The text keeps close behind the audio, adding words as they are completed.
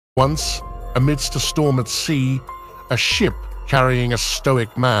Once, amidst a storm at sea, a ship carrying a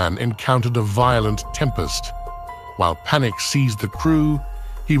Stoic man encountered a violent tempest. While panic seized the crew,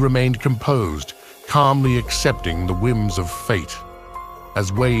 he remained composed, calmly accepting the whims of fate.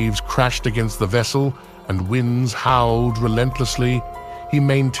 As waves crashed against the vessel and winds howled relentlessly, he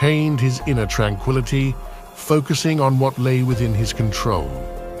maintained his inner tranquility, focusing on what lay within his control.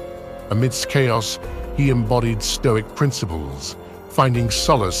 Amidst chaos, he embodied Stoic principles, finding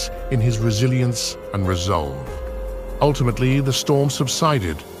solace in his resilience and resolve. Ultimately, the storm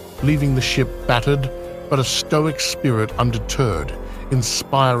subsided, leaving the ship battered, but a Stoic spirit undeterred,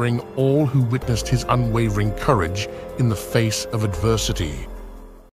 inspiring all who witnessed his unwavering courage in the face of adversity.